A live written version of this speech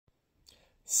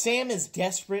Sam is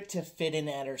desperate to fit in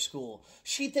at her school.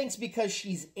 She thinks because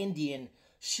she's Indian,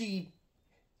 she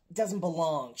doesn't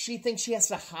belong. She thinks she has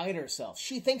to hide herself.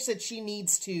 She thinks that she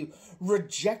needs to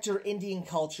reject her Indian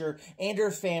culture and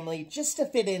her family just to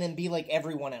fit in and be like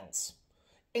everyone else,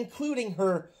 including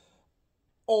her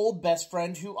old best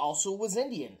friend who also was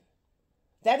Indian.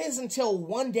 That is until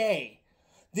one day,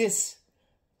 this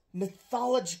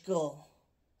mythological,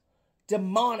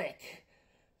 demonic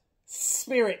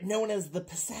spirit known as the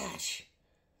Passage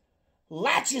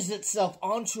latches itself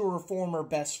onto her former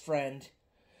best friend,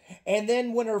 and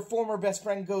then when her former best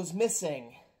friend goes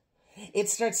missing, it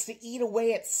starts to eat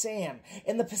away at Sam,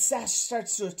 and the Passage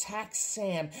starts to attack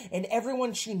Sam and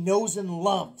everyone she knows and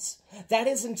loves. That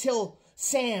is until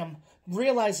Sam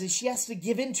realizes she has to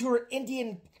give in to her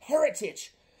Indian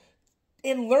heritage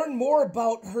and learn more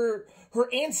about her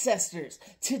ancestors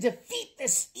to defeat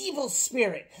this evil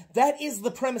spirit. That is the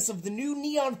premise of the new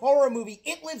neon horror movie,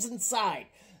 It Lives Inside.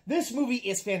 This movie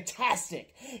is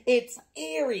fantastic. It's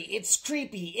eerie, it's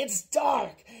creepy, it's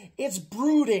dark, it's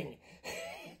brooding,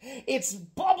 it's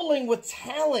bubbling with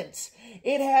talent.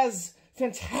 It has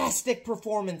fantastic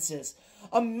performances,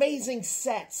 amazing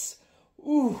sets.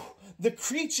 Ooh, the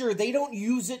creature, they don't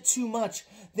use it too much.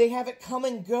 They have it come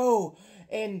and go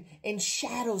in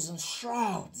shadows and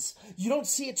shrouds. You don't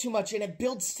see it too much, and it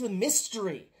builds to the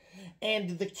mystery.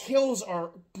 And the kills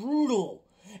are brutal.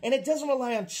 And it doesn't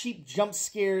rely on cheap jump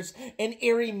scares and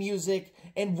eerie music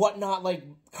and whatnot like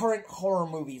current horror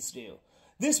movies do.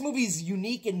 This movie is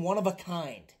unique and one of a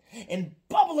kind, and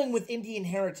bubbling with Indian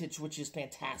heritage, which is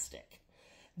fantastic.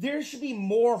 There should be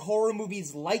more horror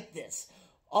movies like this.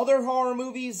 Other horror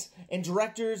movies and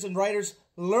directors and writers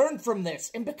learn from this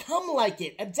and become like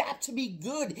it, adapt to be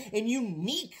good and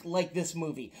unique like this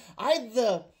movie. I had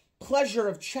the pleasure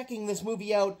of checking this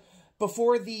movie out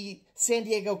before the San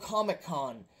Diego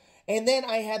Comic-Con, and then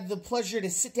I had the pleasure to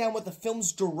sit down with the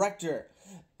film's director,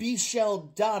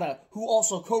 Bishel Dada, who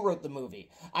also co-wrote the movie.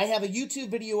 I have a YouTube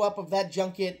video up of that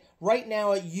junket right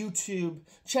now at YouTube.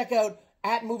 Check out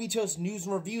at Movie Toast News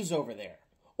and Reviews over there.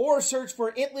 Or search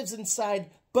for It Lives Inside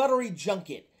Buttery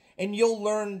Junket, and you'll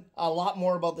learn a lot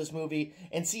more about this movie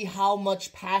and see how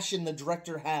much passion the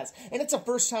director has. And it's a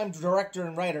first-time director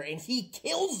and writer, and he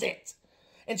kills it!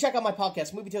 And check out my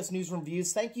podcast, Movie Toast News and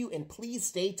Reviews. Thank you, and please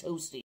stay toasty.